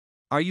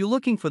Are you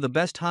looking for the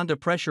best Honda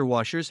pressure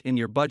washers in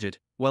your budget?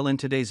 Well, in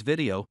today's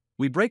video,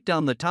 we break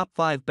down the top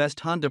 5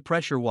 best Honda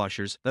pressure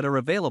washers that are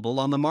available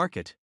on the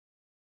market.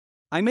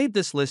 I made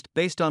this list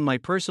based on my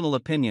personal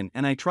opinion,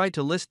 and I tried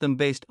to list them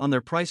based on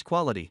their price,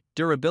 quality,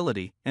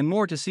 durability, and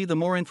more to see the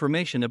more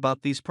information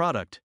about these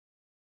products.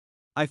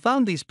 I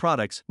found these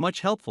products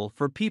much helpful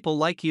for people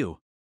like you.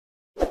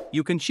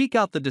 You can check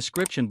out the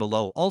description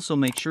below. Also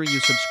make sure you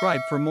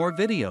subscribe for more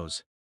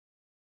videos.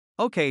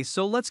 Okay,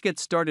 so let's get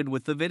started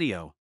with the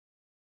video.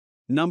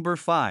 Number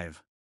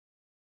 5.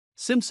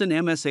 SIMPSON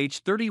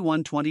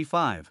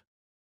MSH3125.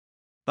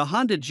 The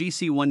Honda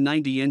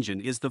GC190 engine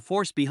is the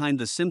force behind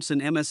the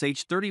SIMPSON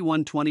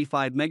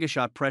MSH3125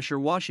 Megashot pressure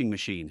washing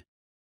machine.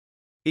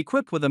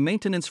 Equipped with a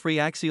maintenance-free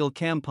axial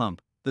cam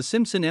pump, the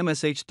SIMPSON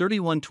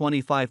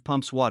MSH3125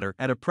 pumps water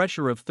at a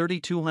pressure of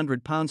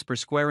 3,200 pounds per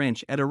square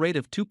inch at a rate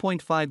of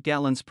 2.5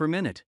 gallons per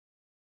minute.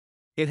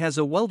 It has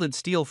a welded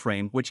steel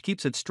frame which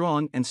keeps it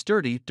strong and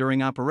sturdy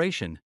during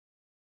operation.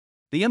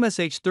 The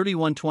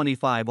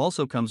MSH3125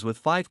 also comes with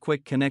 5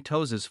 quick connect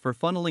hoses for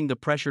funneling the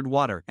pressured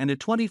water and a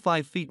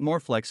 25 feet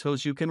Moreflex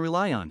hose you can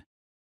rely on.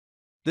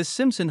 This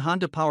SIMPSON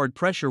Honda-powered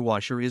pressure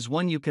washer is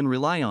one you can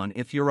rely on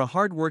if you're a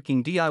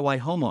hard-working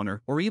DIY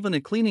homeowner or even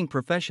a cleaning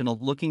professional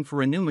looking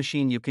for a new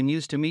machine you can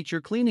use to meet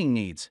your cleaning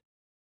needs.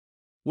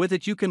 With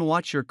it you can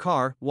watch your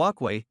car,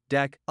 walkway,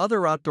 deck,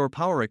 other outdoor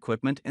power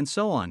equipment, and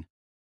so on.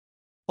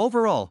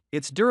 Overall,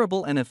 it's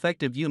durable and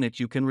effective unit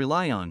you can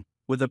rely on,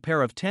 with a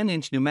pair of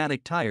 10-inch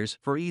pneumatic tires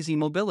for easy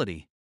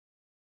mobility.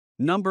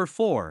 Number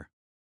 4.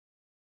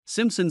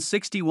 SIMPSON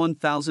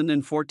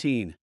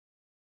 61014.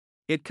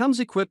 It comes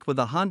equipped with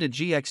a Honda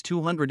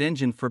GX200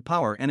 engine for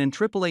power and an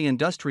AAA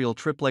industrial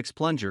triplex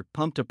plunger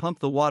pump to pump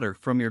the water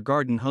from your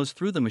garden hose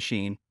through the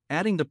machine,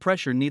 adding the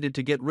pressure needed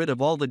to get rid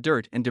of all the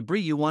dirt and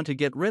debris you want to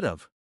get rid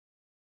of.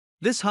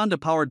 This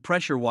Honda-powered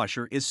pressure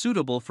washer is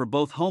suitable for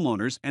both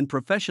homeowners and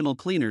professional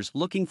cleaners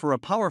looking for a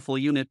powerful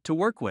unit to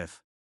work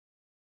with.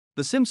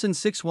 The SIMPSON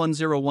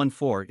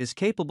 61014 is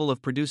capable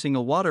of producing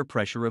a water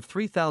pressure of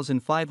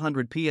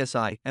 3,500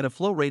 psi at a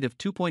flow rate of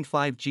 2.5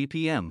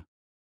 GPM.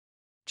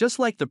 Just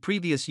like the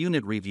previous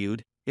unit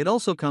reviewed, it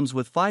also comes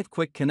with 5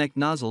 quick connect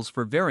nozzles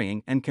for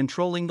varying and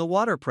controlling the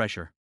water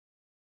pressure.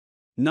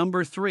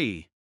 Number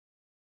 3.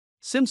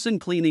 SIMPSON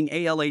Cleaning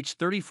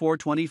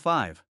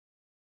ALH3425.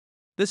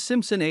 This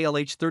SIMPSON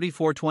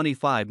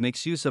ALH3425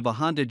 makes use of a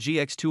Honda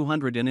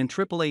GX200 and an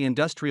AAA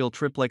industrial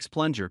triplex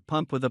plunger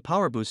pump with a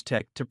PowerBoss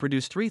tech to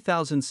produce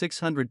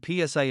 3,600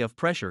 psi of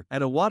pressure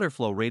at a water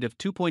flow rate of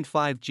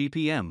 2.5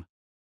 GPM.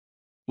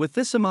 With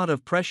this amount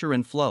of pressure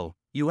and flow,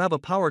 you have a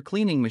power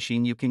cleaning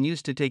machine you can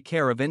use to take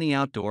care of any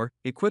outdoor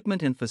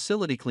equipment and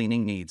facility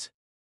cleaning needs.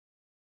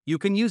 You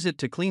can use it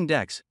to clean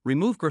decks,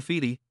 remove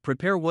graffiti,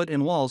 prepare wood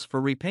and walls for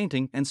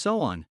repainting, and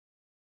so on.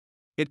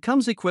 It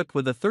comes equipped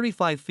with a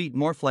 35 feet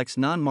Moreflex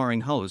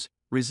non-marring hose,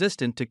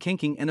 resistant to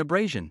kinking and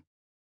abrasion.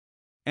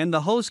 And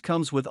the hose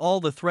comes with all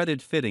the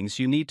threaded fittings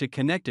you need to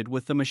connect it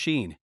with the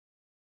machine.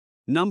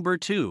 Number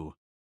 2.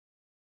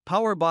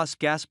 PowerBoss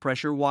Gas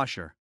Pressure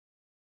Washer.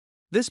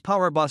 This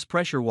PowerBoss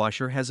pressure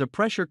washer has a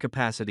pressure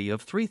capacity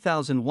of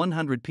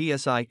 3,100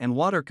 psi and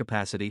water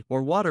capacity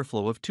or water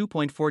flow of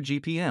 2.4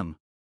 GPM.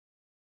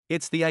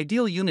 It's the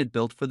ideal unit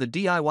built for the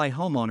DIY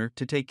homeowner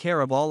to take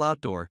care of all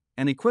outdoor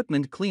and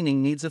equipment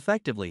cleaning needs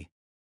effectively.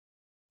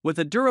 With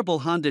a durable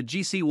Honda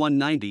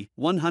GC190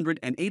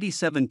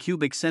 187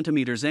 cubic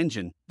centimeters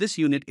engine, this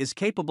unit is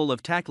capable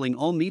of tackling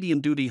all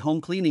medium-duty home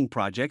cleaning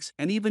projects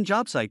and even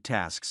job site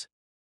tasks.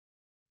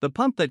 The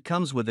pump that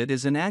comes with it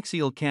is an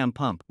axial cam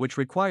pump which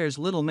requires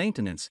little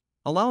maintenance,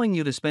 allowing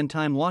you to spend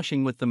time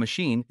washing with the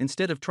machine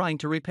instead of trying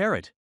to repair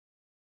it.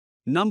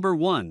 Number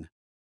 1.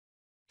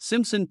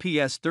 SIMPSON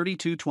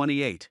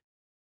PS3228.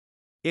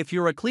 If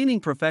you're a cleaning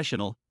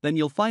professional, then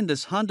you'll find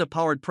this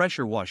Honda-powered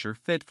pressure washer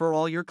fit for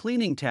all your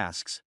cleaning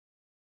tasks.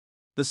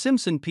 The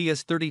SIMPSON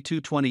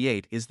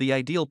PS3228 is the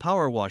ideal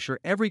power washer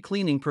every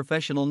cleaning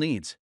professional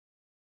needs.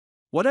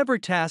 Whatever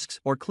tasks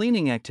or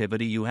cleaning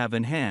activity you have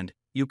in hand,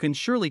 you can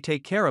surely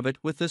take care of it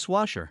with this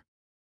washer.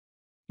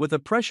 With a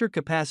pressure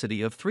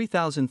capacity of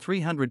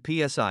 3,300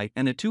 psi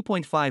and a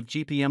 2.5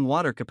 GPM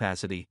water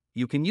capacity,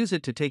 you can use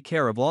it to take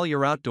care of all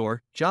your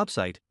outdoor, job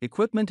site,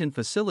 equipment and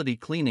facility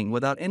cleaning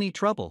without any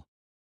trouble.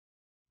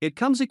 It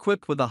comes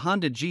equipped with a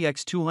Honda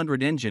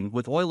GX200 engine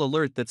with oil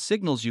alert that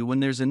signals you when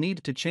there's a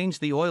need to change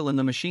the oil in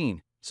the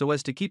machine, so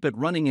as to keep it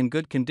running in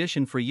good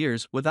condition for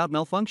years without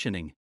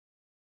malfunctioning.